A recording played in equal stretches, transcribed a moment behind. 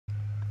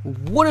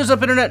What is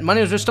up, Internet? My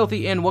name is Mr.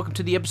 Stealthy, and welcome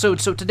to the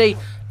episode. So today,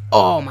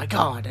 oh my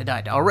god, I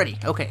died already.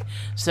 Okay,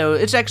 so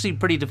it's actually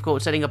pretty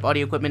difficult setting up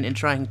audio equipment and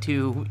trying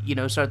to,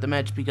 start the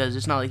match because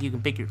it's not like you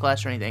can pick your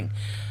class or anything.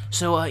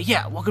 So,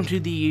 yeah, welcome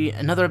to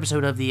another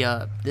episode of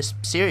this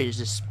series,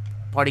 this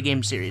party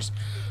game series.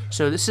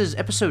 So this is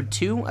episode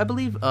 2, I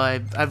believe.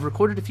 I've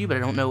recorded a few, but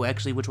I don't know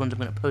actually which ones I'm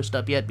going to post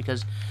up yet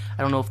because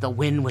I don't know if the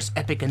win was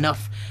epic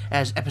enough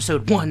as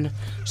episode 1.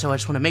 So I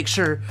just want to make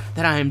sure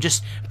that I am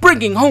just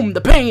bringing home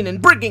the pain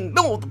and bringing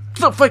all the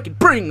stuff I can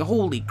bring.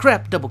 Holy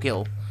crap, double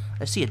kill.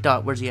 I see a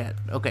dot. Where's he at?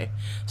 Okay.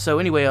 So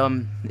anyway,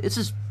 this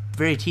is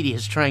very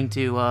tedious trying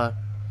to,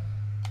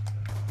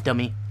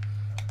 dummy.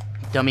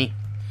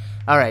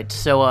 Alright,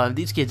 so,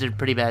 these kids are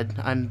pretty bad.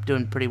 I'm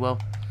doing pretty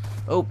well.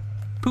 Oh,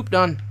 pooped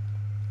on.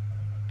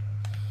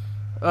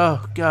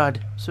 Oh,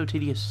 God. So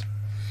tedious.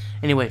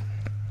 Anyway,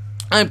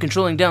 I'm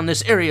controlling down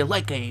this area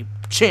like a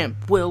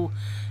champ will,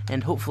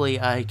 and hopefully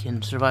I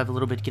can survive a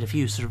little bit, get a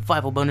few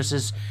survival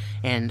bonuses,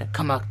 and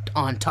come out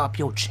on top,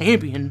 yo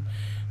champion,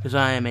 because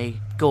I am a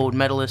gold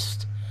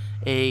medalist,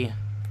 a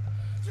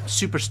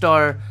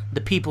superstar, the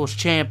people's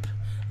champ,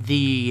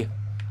 I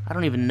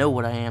don't even know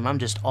what I am. I'm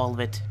just all of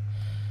it.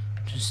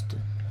 Just,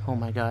 oh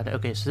my God.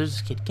 Okay, so there's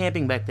this kid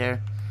camping back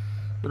there.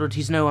 Little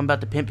does he know I'm about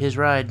to pimp his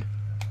ride.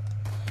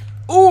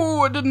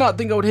 Oh, I did not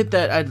think I would hit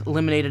that. I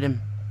eliminated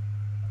him.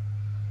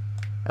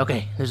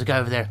 Okay, there's a guy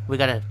over there. We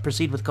gotta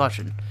proceed with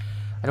caution.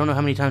 I don't know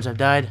how many times I've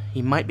died.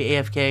 He might be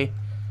AFK.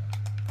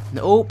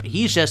 Nope,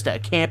 he's just a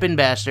camping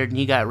bastard, and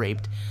he got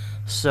raped.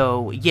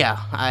 So,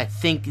 yeah, I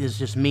think it's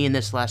just me and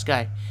this last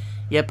guy.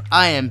 Yep,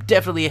 I am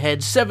definitely ahead.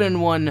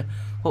 7-1.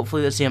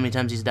 Hopefully, let's see how many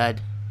times he's died.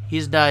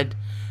 He's died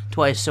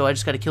twice, so I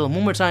just gotta kill him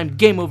one more time.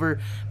 Game over.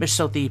 Mr.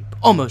 Stealthy,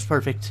 almost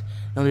perfect.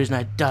 The only reason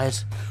I die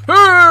is,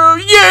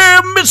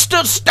 yeah,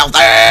 Mr.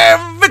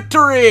 Stealthy,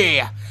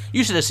 victory!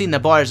 You should have seen the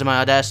bars of my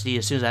audacity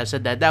as soon as I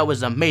said that. That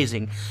was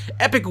amazing.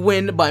 Epic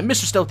win by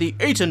Mr. Stealthy,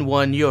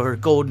 8-1, your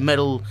gold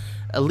medal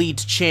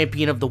elite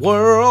champion of the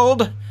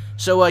world.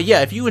 So,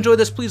 yeah, if you enjoyed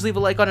this, please leave a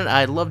like on it.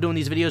 I love doing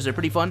these videos. They're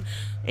pretty fun,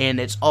 and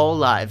it's all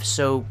live.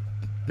 So,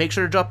 make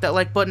sure to drop that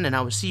like button, and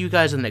I will see you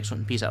guys in the next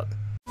one. Peace out.